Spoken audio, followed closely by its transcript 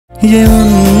ये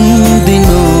उन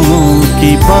दिनों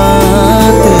की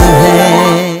बात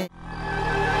है।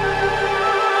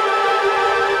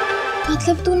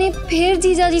 मतलब तूने फिर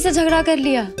जीजाजी से झगड़ा कर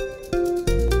लिया?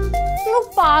 वो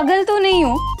पागल तो नहीं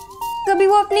हो? कभी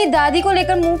वो अपनी दादी को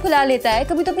लेकर मुंह फुला लेता है,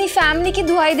 कभी तो अपनी फैमिली की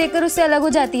दुआई देकर उससे अलग हो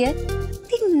जाती है।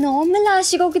 नॉर्मल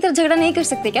आशिकों की तरह झगड़ा नहीं कर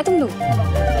सकते क्या तुम लोग?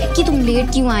 कि तुम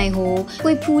लेट क्यों आए हो,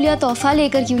 कोई फूल या तोहफा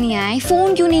लेकर क्यों नहीं आए,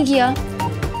 फोन क्यों नहीं किया?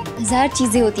 हजार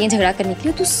चीजें होती हैं झगड़ा करने के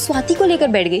लिए। तू स्वाति को लेकर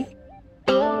बैठ गई।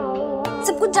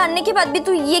 सब कुछ जानने के बाद भी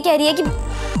तू ये कह रही है कि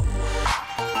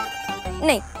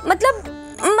नहीं।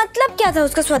 मतलब क्या था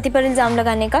उसका स्वाति पर इल्जाम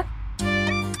लगाने का?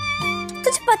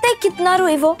 तुझे पता है कितना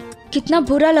रोई वो, कितना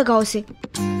बुरा लगा उसे।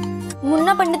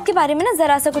 मुन्ना पंडित के बारे में ना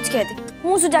जरा सा कुछ कहते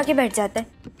मुंह सुजा के बैठ जाता है।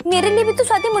 मेरे लिए भी तो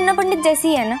स्वाति मुन्ना पंडित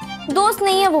जैसी है ना, दोस्त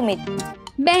नहीं है वो, मेरी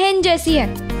बहन जैसी है।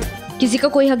 किसी का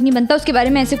कोई हक नहीं बनता उसके बारे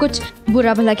में ऐसे कुछ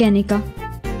बुरा भला कहने का।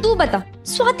 तू बता,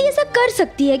 स्वाति ऐसा कर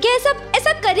सकती है क्या?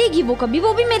 ऐसा करेगी वो कभी?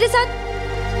 वो भी मेरे साथ।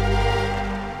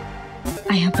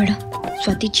 आया पड़ा,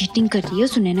 स्वाति चीटिंग कर रही है,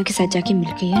 सुनैना के साथ जाके मिल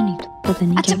गई है, नहीं तो पता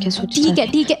नहीं क्या क्या सोच।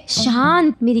 ठीक है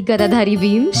शांत मेरी गदाधारी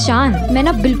भीम, शांत। मैं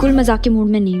ना बिल्कुल मजाक के मूड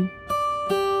में नहीं हूँ।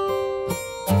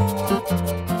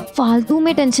 फालतू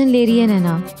में टेंशन ले रही है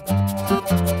नैना।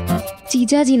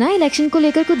 जीजा जी ना इलेक्शन को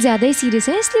लेकर कुछ ज्यादा ही सीरियस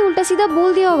है, इसलिए उल्टा सीधा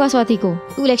बोल दिया होगा स्वाति को।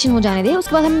 तू इलेक्शन हो जाने दे,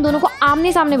 उसके बाद हम दोनों को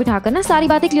आमने सामने बिठाकर ना सारी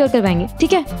बातें क्लियर करवाएंगे,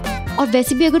 ठीक है? और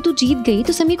वैसे भी अगर तू जीत गई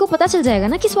तो समीर को पता चल जाएगा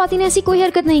ना कि स्वाति ने ऐसी कोई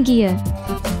हरकत नहीं की है।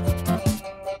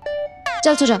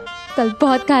 चल सो जा, कल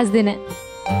बहुत खास दिन है।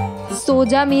 सो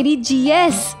जा मेरी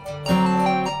जीएस।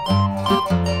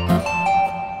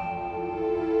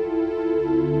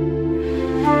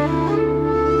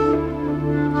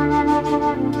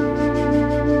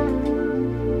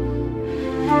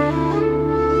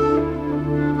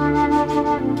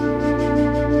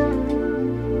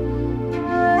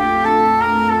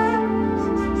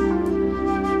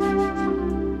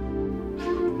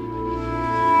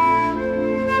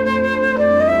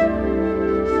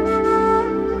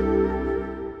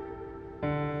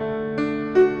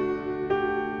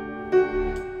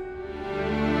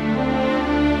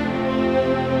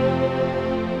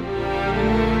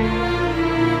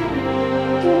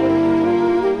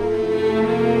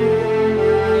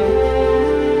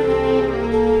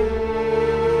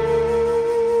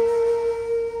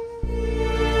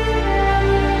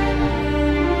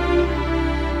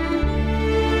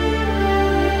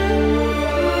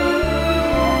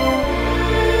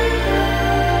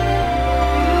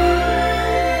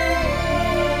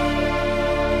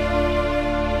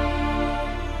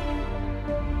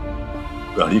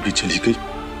 गाड़ी भी चली गई,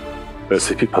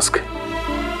 पैसे भी फंस गए,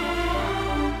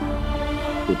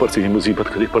 ऊपर से ये मुसीबत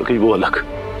खड़ी पड़ गई वो अलग।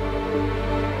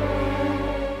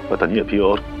 पता नहीं अभी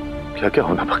और क्या क्या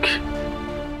होना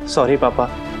बाकी। सॉरी पापा,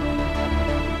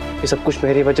 ये सब कुछ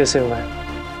मेरी वजह से हुआ है,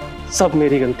 सब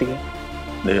मेरी गलती है।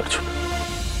 नहीं अर्जुन,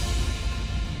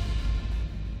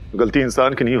 गलती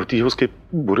इंसान की नहीं होती है, उसके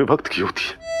बुरे वक्त की होती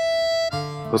है,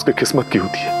 उसके किस्मत की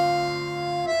होती है।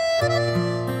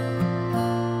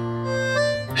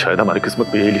 शायद हमारी किस्मत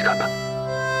में यही लिखा था।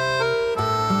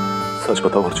 सच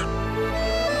बताओ अर्जुन,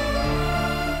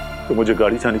 तो मुझे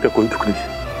गाड़ी जाने का कोई दुख नहीं है,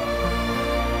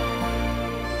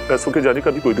 पैसों के जाने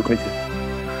का भी कोई दुख नहीं है।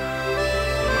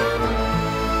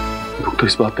 दुख तो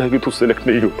इस बात का है कि तू सिलेक्ट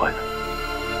नहीं हो पाया।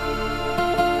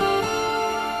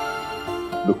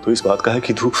 दुख तो इस बात का है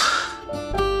कि तू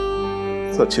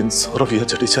सचिन, सौरभ या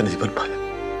जडेजा नहीं बन पाया।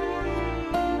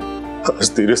 आज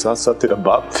तेरे साथ साथ तेरा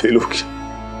बाप फेल हो गया,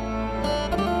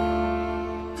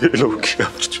 फेल हो गया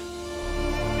अर्जुन।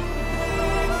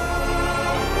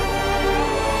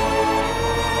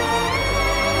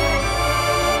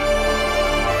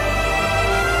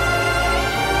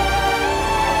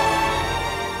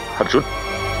 अर्जुन,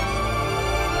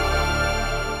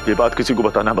 ये बात किसी को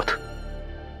बताना मत।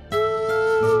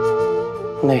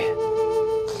 नहीं,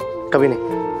 कभी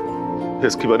नहीं।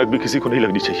 इसकी भनक भी किसी को नहीं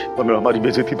लगनी चाहिए, वरना हमारी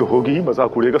बेइज्जती तो होगी ही,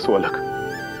 मजाक उड़ेगा सो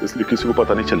अलग। इसलिए किसी को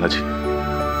पता नहीं चलना चाहिए।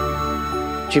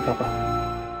 जी पापा।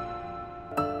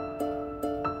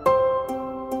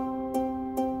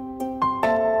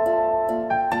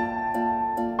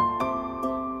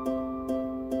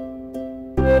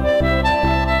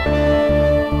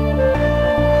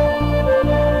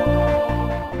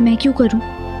 मैं क्यों करूं?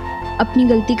 अपनी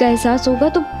गलती का एहसास होगा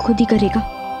तो खुद ही करेगा।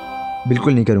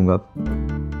 बिल्कुल नहीं करूंगा।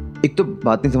 एक तो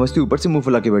बात नहीं समझती, ऊपर से मुंह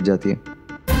फुला के बैठ जाती है।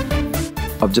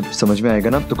 अब जब समझ में आएगा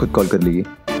ना तो खुद कॉल कर लेगी।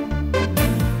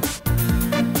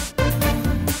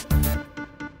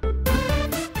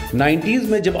 नाइन्टीज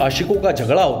में जब आशिकों का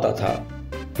झगड़ा होता था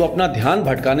तो अपना ध्यान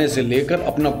भटकाने से लेकर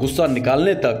अपना गुस्सा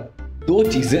निकालने तक दो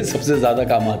चीजें सबसे ज्यादा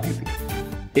काम आती थी,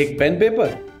 एक पेन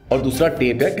पेपर और दूसरा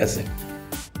टेप या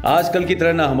कैसेट। आजकल की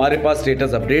तरह ना हमारे पास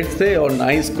स्टेटस अपडेट्स थे और ना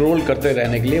ही स्क्रॉल करते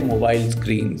रहने के लिए मोबाइल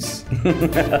स्क्रीन्स।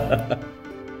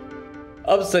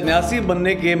 अब सन्यासी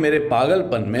बनने के मेरे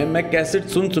पागलपन में मैं कैसेट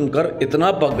सुन सुनकर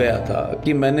इतना पक गया था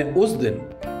कि मैंने उस दिन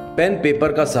पेन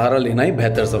पेपर का सहारा लेना ही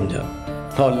बेहतर समझा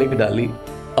और लिख डाली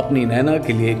अपनी नैना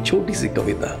के लिए एक छोटी सी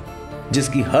कविता,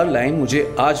 जिसकी हर लाइन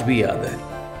मुझे आज भी याद है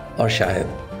और शायद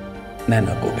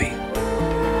नैना को भी।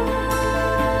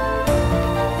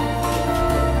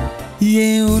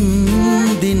 ये उन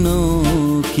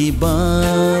दिनों की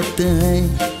बात है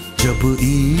जब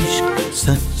इश्क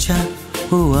सच्चा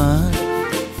हुआ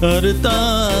करता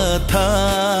था।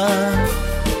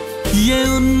 ये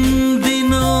उन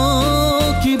दिनों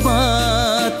की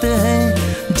बात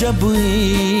है जब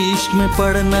इश्क में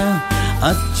पढ़ना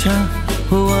अच्छा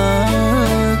हुआ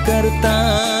करता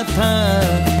था।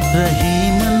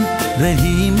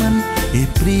 रही मन ये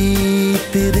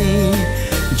प्रीत रे,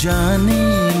 जाने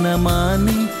न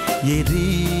माने ये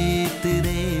रीत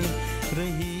रे,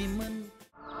 रही मन।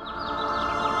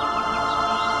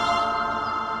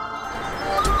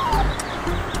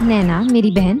 नैना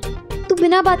मेरी बहन, तू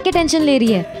बिना बात के टेंशन ले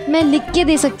रही है। मैं लिख के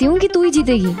दे सकती हूँ कि तू ही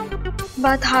जीतेगी।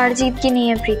 बात हार जीत की नहीं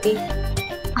है प्रीति,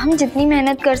 हम जितनी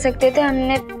मेहनत कर सकते थे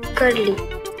हमने कर ली।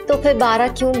 तो फिर 12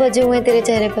 क्यों बजे हुए तेरे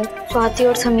चेहरे पर? स्वाति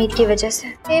और समीर की वजह से।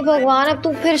 हे भगवान, अब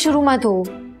तू फिर शुरू मत हो।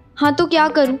 हाँ तो क्या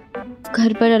करूँ,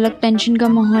 घर पर अलग टेंशन का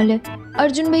माहौल है,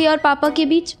 अर्जुन भैया और पापा के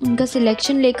बीच, उनका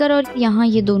सिलेक्शन लेकर, और यहाँ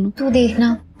ये दोनों। तू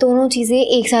देखना, दोनों चीजें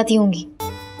एक साथ ही होंगी।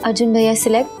 अर्जुन भैया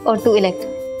सिलेक्ट और तू इलेक्ट।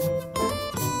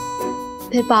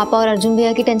 फिर पापा और अर्जुन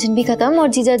भैया की टेंशन भी खत्म और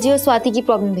जीजाजी और स्वाति की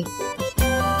प्रॉब्लम भी।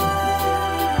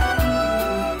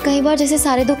 कई बार जैसे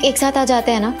सारे दुख एक साथ आ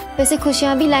जाते हैं ना, वैसे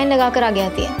खुशियां भी लाइन लगा कर आगे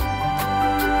आती है।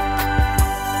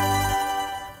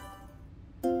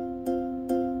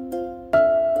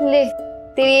 ले,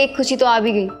 तेरी एक खुशी तो आ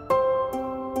भी गई।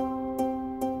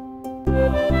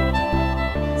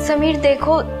 समीर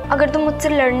देखो, अगर तुम मुझसे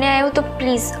लड़ने आए हो तो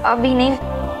प्लीज अभी नहीं,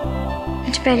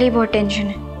 मुझे पहले ही बहुत टेंशन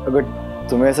है। अगर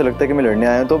तुम्हें ऐसा लगता है कि मैं लड़ने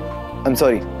आया हूँ तो आई एम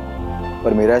सॉरी,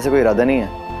 पर मेरा ऐसा कोई इरादा नहीं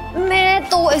है। मैं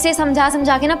तो ऐसे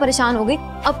समझा के ना परेशान हो गई।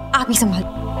 अब आप ही संभाल।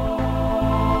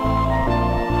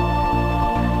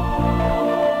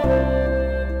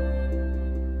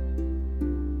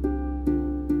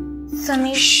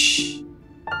 समीर,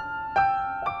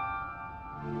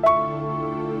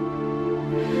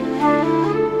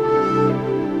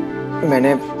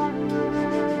 मैंने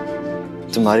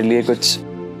तुम्हारे लिए कुछ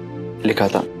लिखा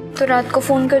था। तो रात को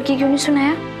फोन करके क्यों नहीं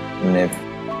सुनाया? मैंने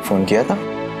फोन किया था।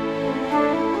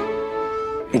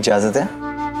 इजाजत है?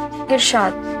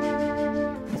 इरशाद।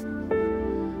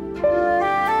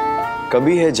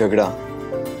 कभी है झगड़ा,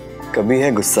 कभी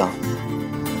है गुस्सा,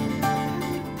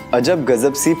 अजब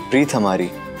गजब सी प्रीत हमारी।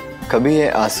 कभी है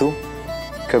आंसू,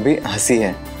 कभी हंसी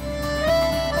है,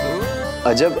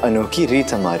 अजब अनोखी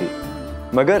रीत हमारी।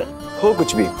 मगर हो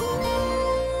कुछ भी,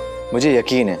 मुझे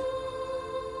यकीन है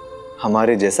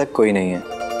हमारे जैसा कोई नहीं है।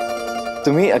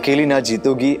 तुम ही अकेली ना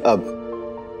जीतोगी,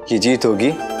 अब ये जीत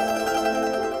होगी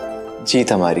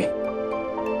जीत हमारी।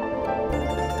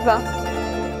 वाह,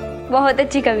 बहुत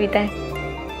अच्छी कविता है।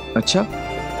 अच्छा,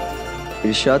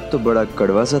 इरशाद तो बड़ा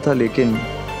कड़वा सा था, लेकिन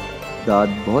दाद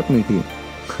बहुत मीठी है।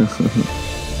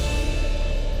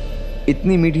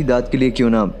 इतनी मीठी दाद के लिए क्यों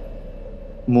ना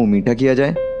मुंह मीठा किया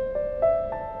जाए।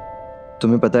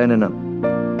 तुम्हें पता है ना,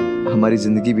 हमारी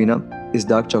जिंदगी भी ना इस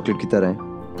डार्क चॉकलेट की तरह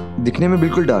है। दिखने में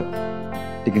बिल्कुल डार्क,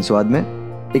 लेकिन स्वाद में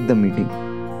एकदम मीठी,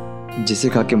 जिसे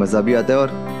खा के मजा भी आता है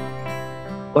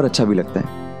और अच्छा भी लगता है।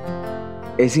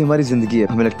 ऐसी हमारी जिंदगी है।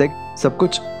 हमें लगता है कि सब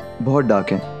कुछ बहुत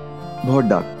डार्क है, बहुत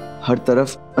डार्क, हर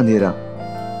तरफ अंधेरा,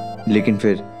 लेकिन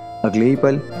फिर अगले ही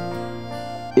पल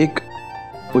एक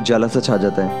उजाला सा छा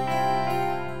जाता है।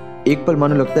 एक पल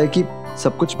मानो लगता है कि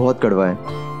सब कुछ बहुत कड़वा है,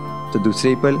 तो दूसरे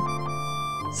ही पल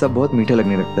सब बहुत मीठा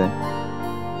लगने लगता है।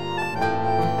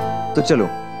 तो चलो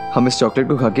हम इस चॉकलेट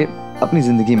को खा के अपनी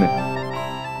जिंदगी में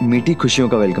मीठी खुशियों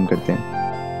का वेलकम करते हैं।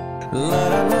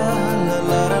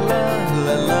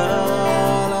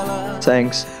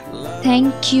 थैंक्स।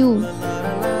 Thank you.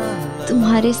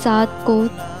 तुम्हारे साथ को,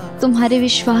 तुम्हारे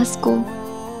विश्वास को,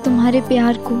 तुम्हारे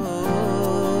प्यार को।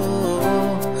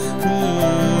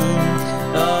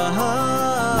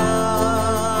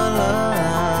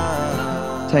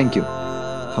 थैंक यू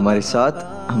हमारे साथ,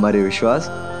 हमारे विश्वास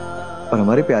और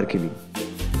हमारे प्यार के लिए।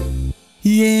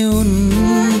 ये उन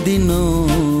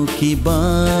दिनों की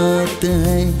बात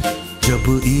है जब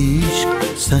इश्क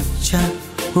सच्चा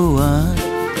हुआ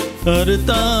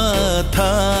करता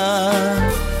था।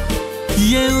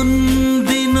 ये उन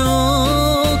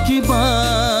दिनों की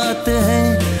बात है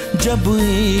जब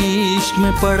इश्क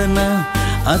में पढ़ना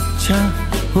अच्छा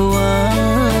हुआ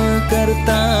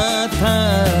करता था।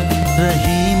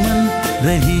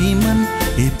 रही मन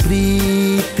ये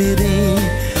प्रीत रे,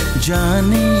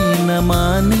 जाने न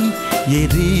माने ये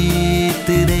रीत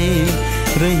रे।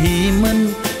 रही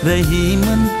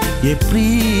मन ये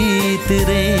प्रीत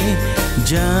रे,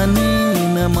 जाने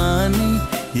न माने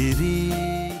ये रीत।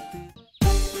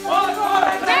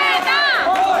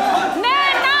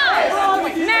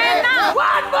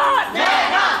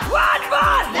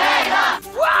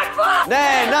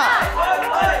 नैना।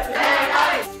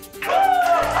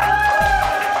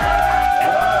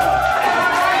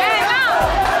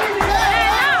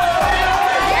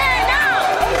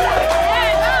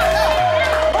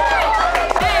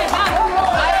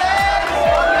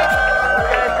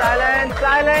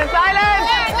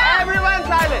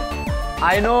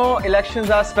 I know elections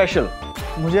are special.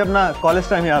 मुझे अपना कॉलेज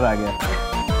टाइम याद आ गया।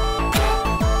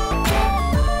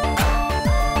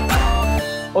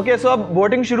 ओके, सो अब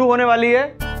वोटिंग शुरू होने वाली है।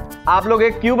 आप लोग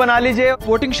एक क्यू बना लीजिए,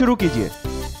 वोटिंग शुरू कीजिए।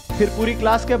 फिर पूरी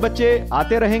क्लास के बच्चे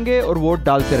आते रहेंगे और वोट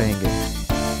डालते रहेंगे।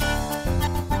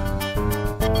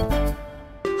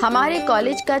 हमारे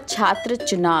कॉलेज का छात्र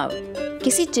चुनाव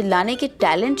किसी चिल्लाने के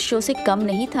टैलेंट शो से कम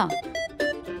नहीं था।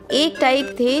 एक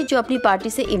टाइप थे जो अपनी पार्टी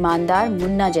से ईमानदार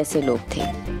मुन्ना जैसे लोग थे,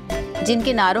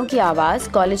 जिनके नारों की आवाज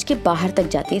कॉलेज के बाहर तक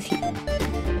जाती थी।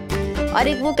 और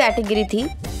एक वो कैटेगरी थी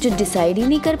जो डिसाइड ही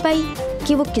नहीं कर पाई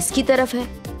कि वो किसकी तरफ है,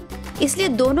 इसलिए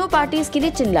दोनों पार्टीज के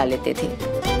लिए चिल्ला लेते थे।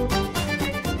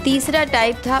 तीसरा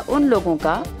टाइप था उन लोगों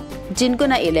का जिनको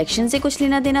ना इलेक्शन से कुछ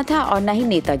लेना देना था और ना ही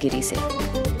नेतागिरी से।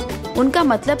 उनका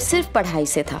मतलब सिर्फ पढ़ाई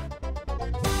से था,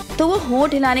 तो वो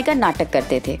होंठ हिलाने का नाटक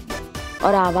करते थे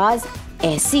और आवाज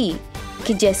ऐसी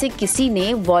कि जैसे किसी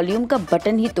ने वॉल्यूम का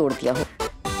बटन ही तोड़ दिया हो।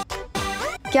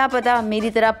 क्या पता मेरी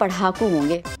तरह पढ़ाकू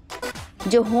होंगे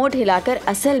जो होंठ हिलाकर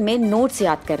असल में नोट्स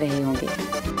याद कर रहे होंगे।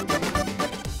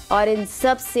 और इन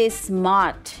सब से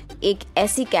स्मार्ट एक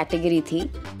ऐसी कैटेगरी थी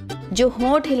जो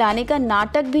होंठ हिलाने का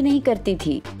नाटक भी नहीं करती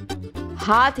थी,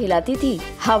 हाथ हिलाती थी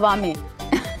हवा में।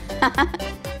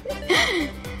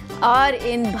 और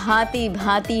इन भांति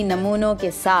भांति नमूनों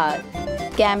के साथ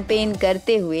कैंपेन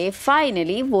करते हुए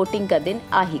फाइनली वोटिंग का दिन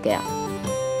आ ही गया।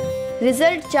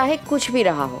 रिजल्ट चाहे कुछ भी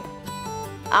रहा हो,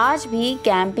 आज भी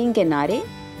कैंपिंग के नारे,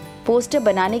 पोस्टर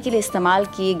बनाने के लिए इस्तेमाल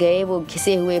किए गए वो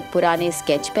घिसे हुए पुराने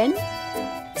स्केच पेन,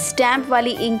 स्टैंप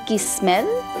वाली इंक की स्मेल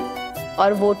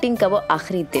और वोटिंग का वो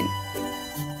आखिरी दिन,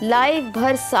 लाइफ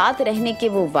भर साथ रहने के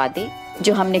वो वादे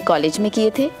जो हमने कॉलेज में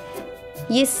किए थे,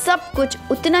 ये सब कुछ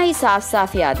उतना ही साफ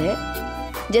साफ याद है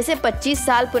जैसे 25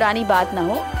 साल पुरानी बात ना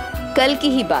हो, कल की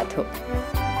ही बात हो।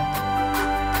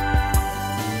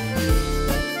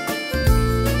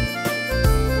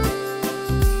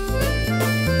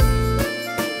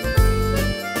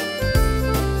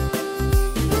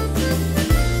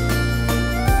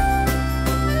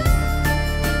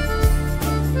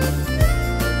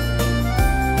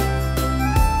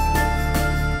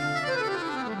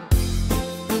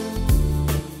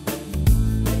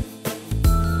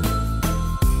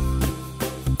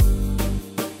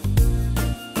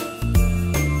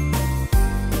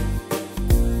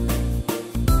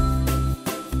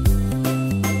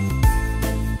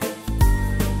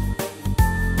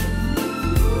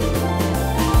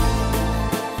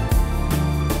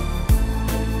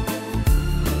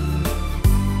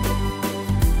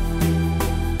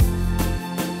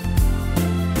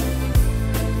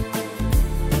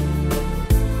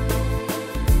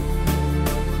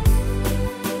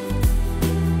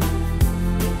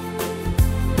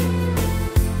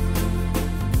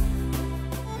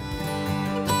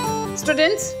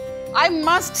 स्टूडेंट्स, आई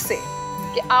मस्ट से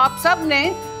कि आप सब ने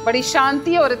बड़ी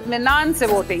शांति और इत्मीनान से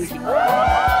वोटिंग की।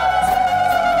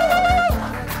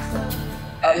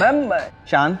 मैम,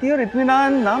 शांति और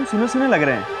इत्मीनान नाम सुने सुने लग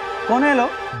रहे हैं, कौन है लोग?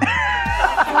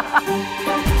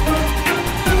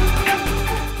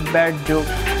 Bad joke.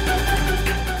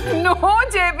 No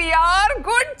जेबीआर,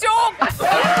 good joke.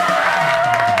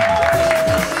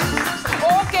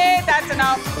 Okay, that's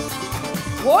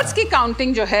enough. Votes की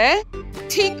काउंटिंग जो है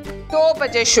ठीक 2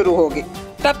 बजे शुरू होगी।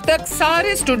 तब तक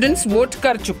सारे स्टूडेंट्स वोट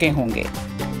कर चुके होंगे।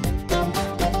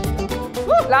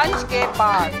 लंच के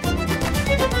बाद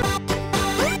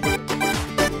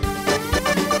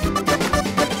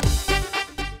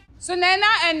सो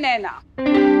नैना and Naina,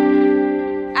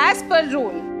 as per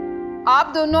rule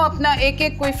आप दोनों अपना एक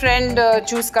एक कोई फ्रेंड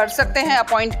चूज कर सकते हैं,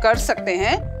 अपॉइंट कर सकते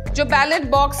हैं, जो बैलेट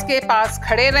बॉक्स के पास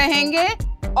खड़े रहेंगे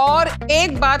और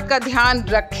एक बात का ध्यान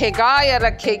रखेगा या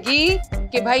रखेगी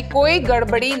कि भाई कोई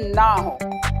गड़बड़ी ना हो।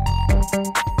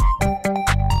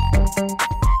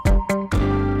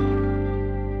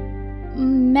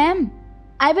 Ma'am,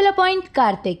 I will appoint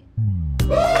Kartik.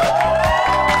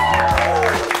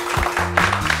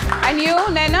 And you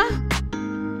नैना?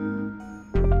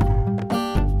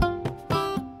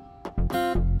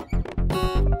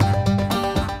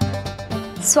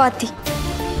 स्वाति।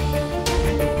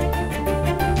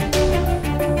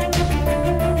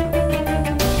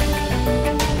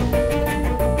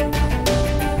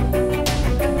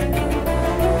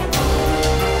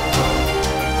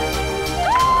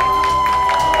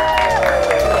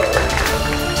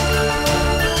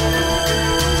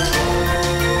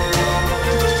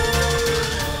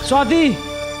 स्वाति,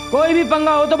 कोई भी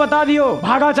पंगा हो तो बता दियो,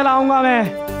 भागा चलाऊंगा मैं।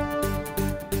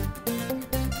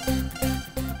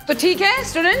 तो ठीक है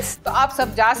स्टूडेंट्स, तो आप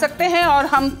सब जा सकते हैं और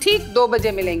हम ठीक 2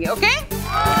 बजे मिलेंगे, ओके?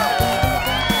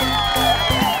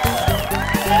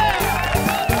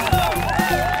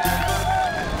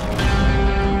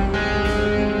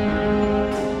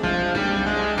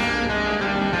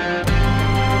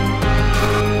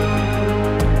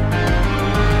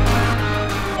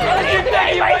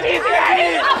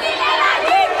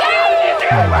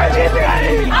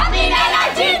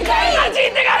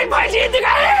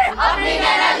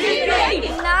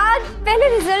 पहले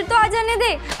रिजल्ट तो आ जाने दे।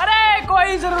 अरे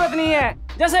कोई जरूरत नहीं है,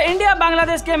 जैसे इंडिया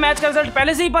बांग्लादेश के मैच का रिजल्ट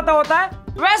पहले से ही पता होता है,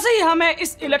 वैसे ही हमें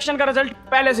इस इलेक्शन का रिजल्ट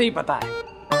पहले से ही पता है।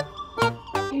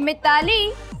 मिताली,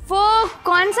 वो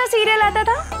कौन सा सीरियल आता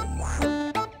था?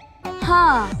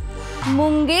 हाँ,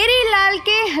 मुंगेरी लाल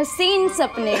के हसीन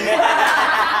सपने।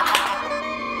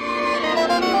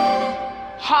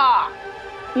 हाँ,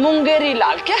 मुंगेरी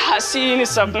लाल के हसीन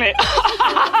सपने।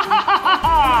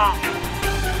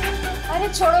 अरे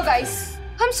छोड़ो गाइस,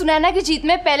 हम सुनैना की जीत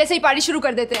में पहले से ही पार्टी शुरू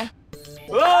कर देते हैं।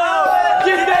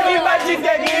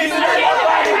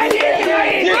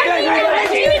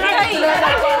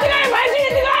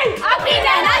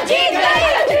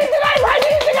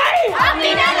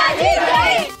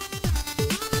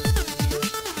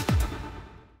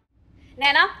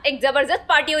 नैना, एक जबरदस्त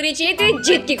पार्टी होनी चाहिए तेरी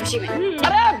जीत की खुशी में।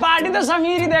 अरे पार्टी तो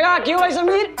समीर ही देगा। क्यों भाई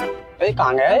समीर? अरे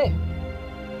कहाँ गए?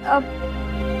 अब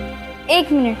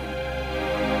 1 मिनट,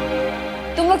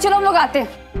 तुम लोग चलो, हम लोग आते हैं।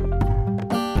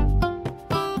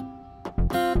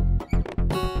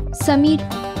 समीर,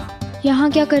 यहाँ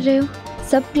क्या कर रहे हो?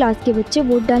 सब क्लास के बच्चे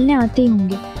वोट डालने आते ही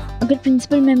होंगे। अगर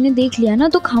प्रिंसिपल मैम ने देख लिया ना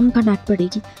तो खामखा डांट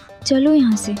पड़ेगी। चलो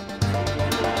यहाँ से।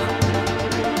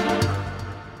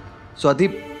 स्वाति,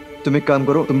 तुम एक काम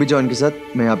करो, तुम भी जाओ इनके साथ,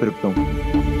 मैं यहाँ पे रुकता हूँ।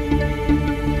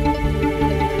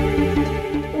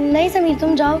 नहीं समीर,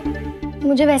 तुम जाओ,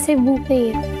 मुझे वैसे भूख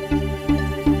नहीं है।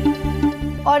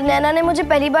 और नैना ने मुझे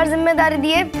पहली बार जिम्मेदारी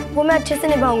दी है, वो मैं अच्छे से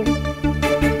निभाऊंगी।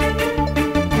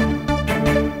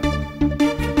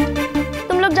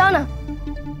 तुम लोग जाओ ना।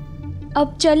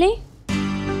 अब चलें?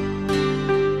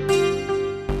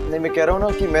 नहीं, मैं कह रहा हूँ ना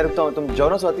कि मैं रुकता हूँ, तुम जाओ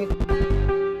ना स्वाति।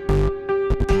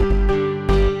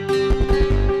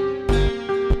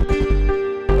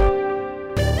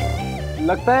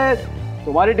 लगता है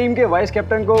तुम्हारी टीम के वाइस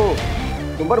कैप्टन को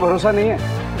तुम पर भरोसा नहीं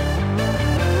है।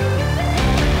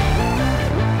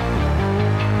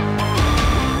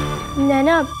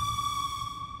 नैना,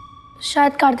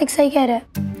 शायद कार्तिक सही कह रहा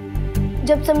है।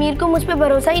 जब समीर को मुझ पे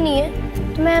भरोसा ही नहीं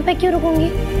है तो मैं यहाँ पे क्यों रुकूंगी?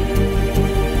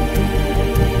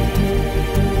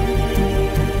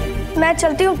 मैं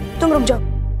चलती हूँ, तुम रुक जाओ।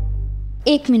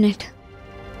 1 मिनट।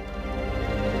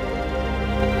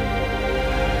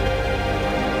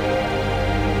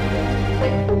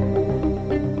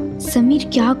 समीर,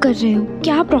 क्या कर रहे हो?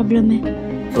 क्या प्रॉब्लम है?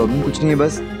 प्रॉब्लम कुछ नहीं है,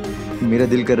 बस मेरा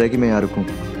दिल कर रहा है कि मैं यहाँ रुकूं।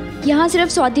 यहाँ सिर्फ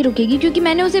स्वाति रुकेगी क्योंकि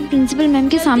मैंने उसे प्रिंसिपल मैम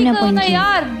के सामने अपॉइंट किया।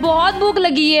 यार, बहुत भूख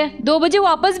लगी है, 2 बजे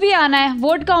वापस भी आना है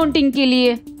वोट काउंटिंग के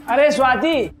लिए। अरे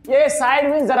स्वाति, ये साइड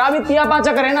में जरा भी तिया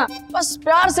पाचा करे ना, बस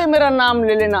प्यार से मेरा नाम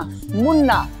ले लेना,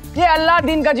 मुन्ना। ये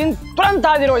अल्लादीन का जिन तुरंत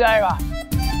हाजिर हो जाएगा।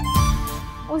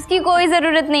 उसकी कोई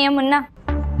जरूरत नहीं है मुन्ना,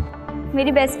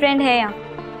 मेरी बेस्ट फ्रेंड है यहाँ,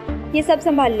 ये सब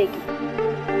संभाल लेगी।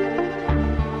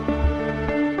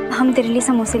 हम तेरे लिए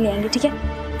समोसे ले आएंगे, ठीक है?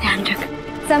 ध्यान रख।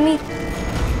 समीर,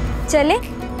 चले?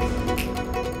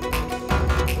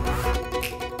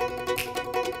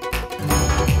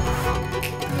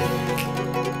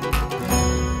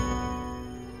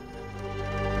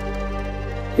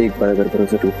 एक बार अगर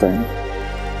भरोसा टूटता है ना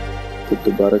तो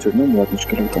दोबारा जुड़ना बहुत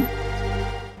मुश्किल होता है,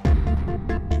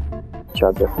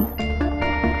 याद रखना।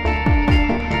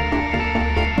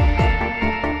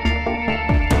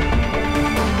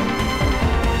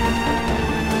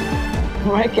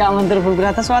 भाई क्या मंत्र फूक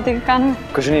रहा था स्वाति के कान में?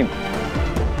 कुछ नहीं,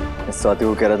 स्वाति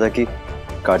को कह रहा था कि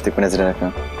कार्तिक पे नजर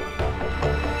रखना।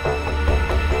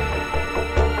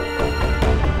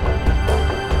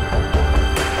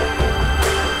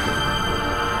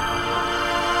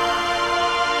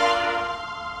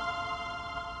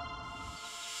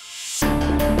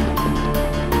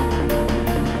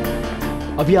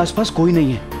 अभी आसपास कोई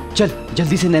नहीं है। चल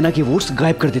जल्दी से नैना के वोट्स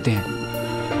गायब कर देते हैं।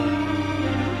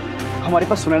 हमारे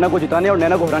पास सुनैना को जिताने और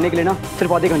नैना को हराने के लिए ना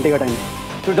सिर्फ आधे घंटे का टाइम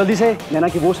है। तो जल्दी से नैना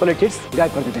की वोट्स वाले चिट्स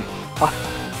गायब कर देते हैं।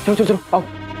 चलो चलो चलो आओ।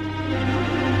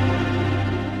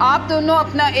 आप दोनों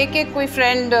अपना एक एक कोई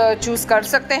फ्रेंड चूज कर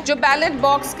सकते हैं जो बैलेट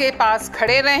बॉक्स के पास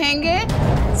खड़े रहेंगे।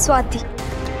 स्वाति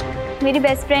मेरी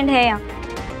बेस्ट फ्रेंड है यहाँ,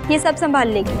 ये सब संभाल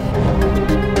लेगी।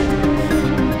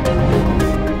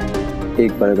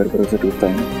 एक बार अगर भरोसा टूटता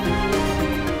है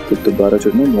तो दोबारा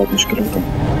जुड़ना बहुत मुश्किल होता है।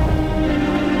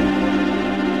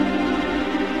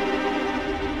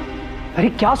 अरे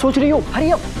क्या सोच रही हो? Hurry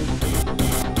up.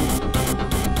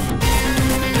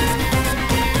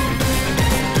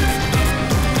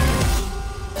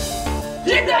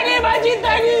 जीतेगी मैं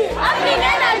जीतेगी, अपनी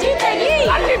नैना जीतेगी,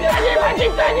 जीतेगी मैं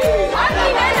जीतेगी, अपनी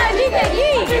नैना जीतेगी,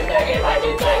 जीतेगी मैं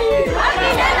जीतेगी, अपनी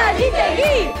नैना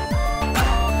जीतेगी।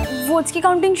 वोट्स की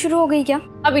काउंटिंग शुरू हो गई क्या?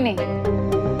 अभी नहीं।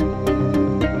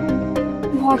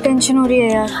 बहुत टेंशन हो रही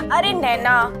है यार। अरे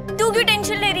नैना तू क्यों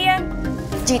टेंशन ले रही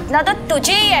है? जीतना तो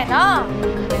तुझे ही है ना।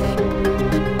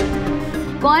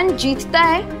 कौन जीतता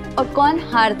है और कौन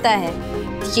हारता है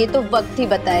ये तो वक्त ही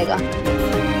बताएगा।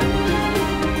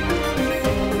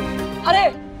 अरे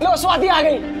लो स्वाति आ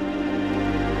गई।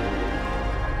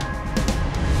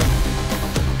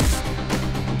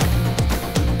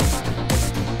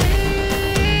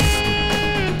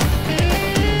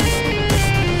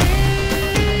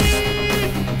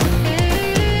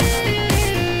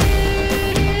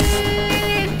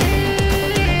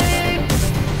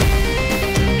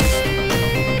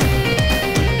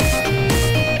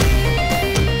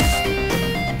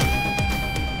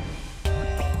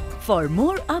 For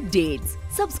more updates,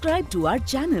 subscribe to our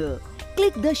channel,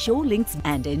 click the show links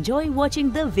and enjoy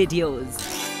watching the videos.